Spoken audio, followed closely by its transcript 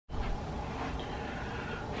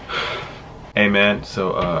Hey man,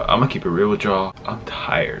 so I'm gonna keep it real with y'all. I'm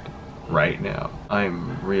tired right now.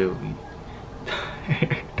 I'm really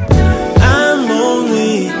tired. I'm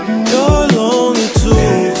lonely, you're lonely too.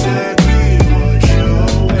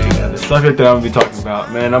 Yeah, the subject that I'm gonna be talking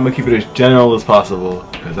about, man, I'm gonna keep it as general as possible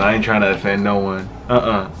because I ain't trying to offend no one.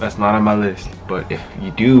 That's not on my list. But if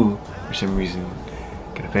you do, for some reason,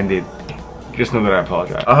 get offended, just know that I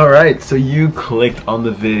apologize. Alright, so you clicked on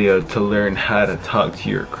the video to learn how to talk to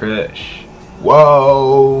your crush.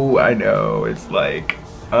 Whoa, I know, it's like,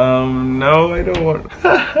 no, I don't.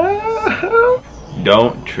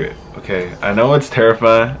 Don't trip, okay? I know it's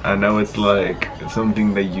terrifying. I know it's like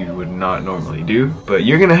something that you would not normally do, but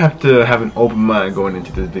you're gonna have to have an open mind going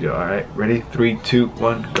into this video, alright? Ready? 3, 2,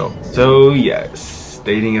 1, go. So, yes,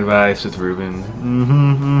 dating advice with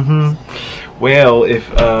Ruben. Well, if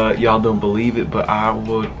y'all don't believe it, but I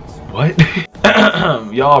would. What?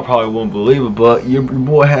 Y'all probably won't believe it, but your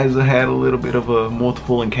boy has had a little bit of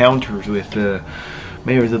multiple encounters with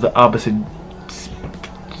members of the opposite.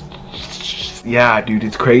 Yeah, dude,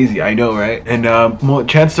 it's crazy. I know, right? And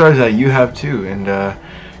chances are that you have too, and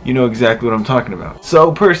you know exactly what I'm talking about.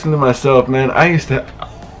 So personally, myself, man, I used to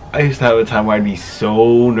have a time where I'd be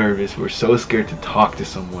so nervous or so scared to talk to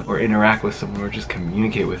someone or interact with someone or just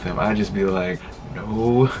communicate with them. I'd just be like,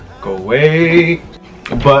 no, go away.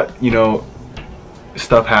 But, you know,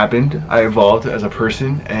 stuff happened. I evolved as a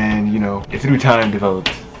person and, you know, through time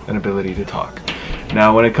developed an ability to talk.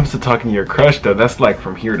 Now, when it comes to talking to your crush, though, that's like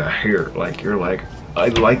from here to here. Like, you're like, I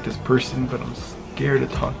like this person, but I'm scared to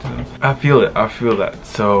talk to them. I feel it. I feel that.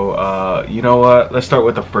 So, you know what? Let's start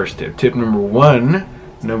with the first tip. Tip number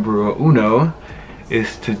uno,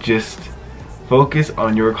 is to just focus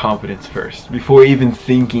on your confidence first before even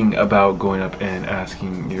thinking about going up and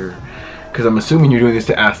asking your, because I'm assuming you're doing this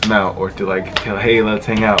to ask them out or to like tell, hey, let's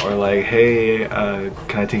hang out, or like, hey,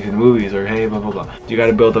 can I take you to the movies, or hey, blah blah blah. You got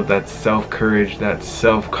to build up that self-courage, that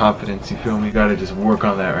self-confidence, you feel me? You got to just work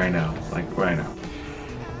on that right now, like right now.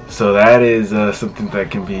 So that is something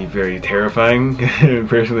that can be very terrifying.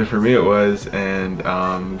 Personally for me it was, and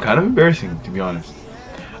kind of embarrassing, to be honest.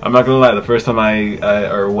 I'm not gonna lie, the first time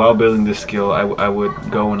or while building this skill, I would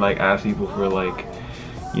go and like ask people for like,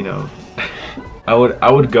 you know, I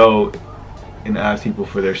would go and ask people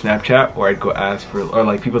for their Snapchat, or I'd go ask for, or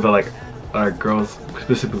like people that like girls,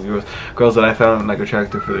 specifically girls that I found like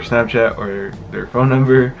attractive for their Snapchat or their phone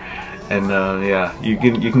number, and yeah, you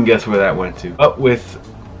can guess where that went to. But with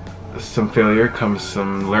some failure comes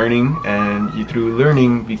some learning, and through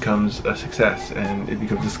learning becomes a success, and it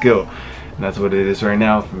becomes a skill, and that's what it is right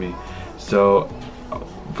now for me. So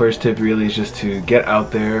first tip really is just to get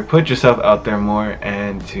out there, put yourself out there more,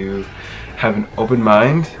 and to have an open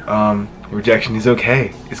mind. Rejection is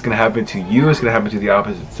okay. It's gonna happen to you, it's gonna happen to the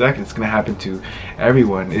opposite sex, it's gonna happen to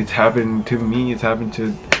everyone. It's happened to me, it's happened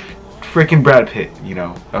to freaking Brad Pitt, you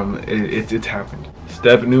know. It's happened.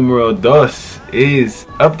 Step numero dos is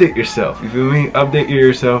update yourself. You feel me? Update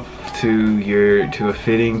yourself to a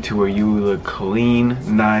fitting to where you look clean,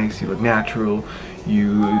 nice, you look natural,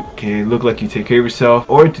 you can look like you take care of yourself.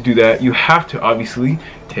 Or to do that, you have to obviously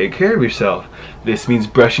take care of yourself. This means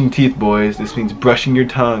brushing teeth, boys. This means brushing your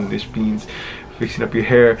tongue. This means fixing up your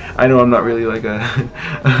hair. I know I'm not really like a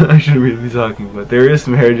I shouldn't really be talking, but there is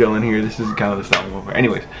some hair gel in here. This is kind of the style I'm going for.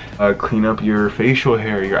 Anyways, clean up your facial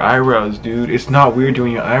hair, your eyebrows, dude. It's not weird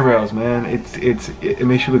doing your eyebrows, man. It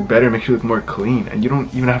makes you look better, it makes you look more clean, and you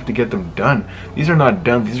don't even have to get them done. These are not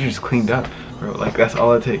done, these are just cleaned up, bro. Like, that's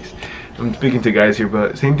all it takes. I'm speaking to guys here,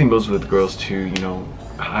 but same thing goes with girls too, you know,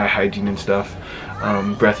 hygiene and stuff.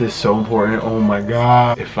 Breath is so important. Oh my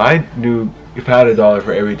god. If I had $1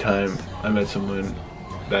 for every time I met someone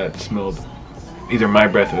that smelled either my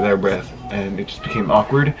breath or their breath and it just became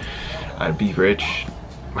awkward, I'd be rich.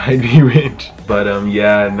 I'd be rich. But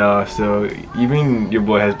yeah, no, so even your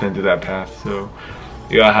boy has been through that path, so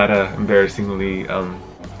we all had to embarrassingly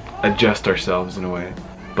adjust ourselves in a way.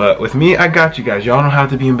 But with me, I got you guys. Y'all don't have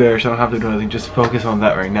to be embarrassed. Y'all don't have to do anything. Just focus on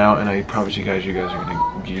that right now, and I promise you guys are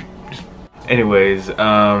gonna just... Anyways,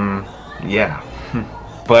 yeah.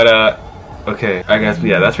 But okay, I guess,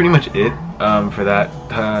 yeah, that's pretty much it for that.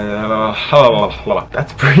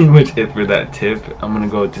 That's pretty much it for that tip. I'm gonna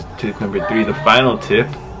go to tip number 3, the final tip.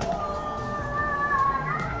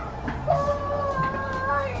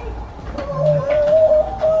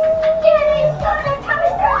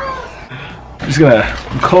 Just gonna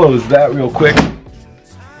close that real quick.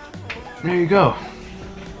 There you go.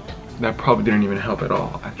 That probably didn't even help at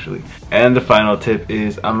all, actually. And the final tip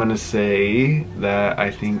is, I'm gonna say that I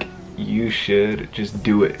think you should just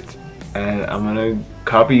do it. And I'm gonna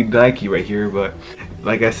copy Nike right here, but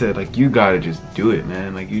like I said, like, you gotta just do it,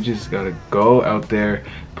 man. Like, you just gotta go out there,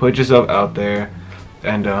 put yourself out there,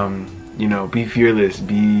 and you know, be fearless,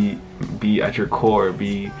 be at your core,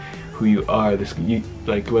 be who you are.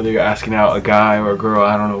 Like, whether you're asking out a guy or a girl,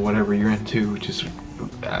 I don't know, whatever you're into, just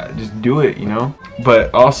do it, you know.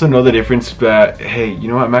 But also know the difference that, hey, you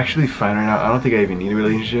know what, I'm actually fine right now, I don't think I even need a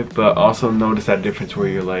relationship. But also notice that difference where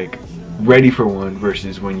you're like ready for one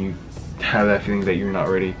versus when you have that feeling that you're not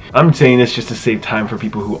ready. I'm saying this just to save time for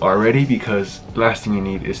people who are ready, because the last thing you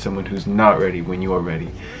need is someone who's not ready when you are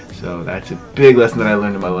ready. So that's a big lesson that I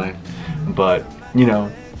learned in my life. But, you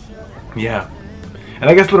know, yeah. And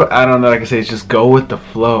I guess a little add-on that I can say is just go with the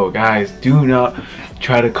flow, guys. Do not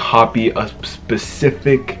try to copy a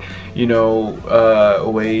specific, you know,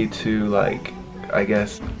 way to, like, I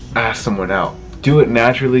guess, ask someone out. Do it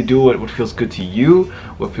naturally. Do it what feels good to you,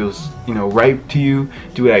 what feels, you know, right to you.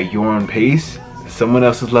 Do it at your own pace. Someone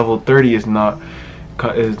else's level 30 is not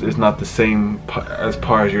the same as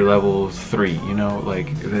par as your level 3, you know. Like,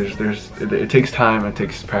 it takes time, it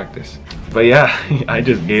takes practice. But yeah, I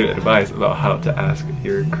just gave advice about how to ask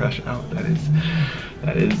your crush out. That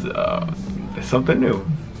is something new.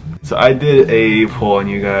 So I did a poll on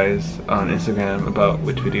you guys on Instagram about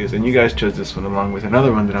which videos, and you guys chose this one along with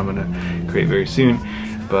another one that I'm gonna create very soon.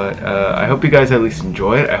 But I hope you guys at least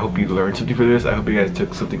enjoy it. I hope you learned something from this. I hope you guys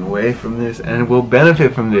took something away from this and will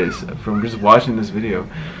benefit from this, from just watching this video.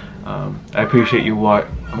 I appreciate you. Oh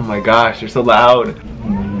my gosh, you're so loud.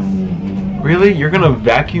 Really? You're gonna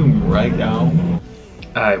vacuum right now?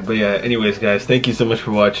 Alright, but yeah, anyways guys, thank you so much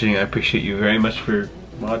for watching. I appreciate you very much for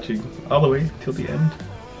watching all the way till the end.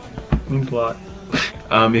 It means a lot.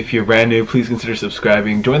 If you're brand new, please consider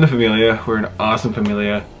subscribing. Join the familia. We're an awesome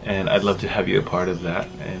familia, and I'd love to have you a part of that.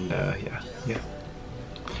 And yeah.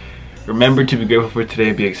 Remember to be grateful for today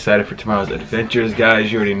and be excited for tomorrow's adventures,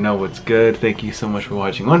 guys. You already know what's good. Thank you so much for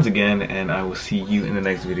watching once again, and I will see you in the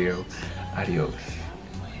next video. Adios.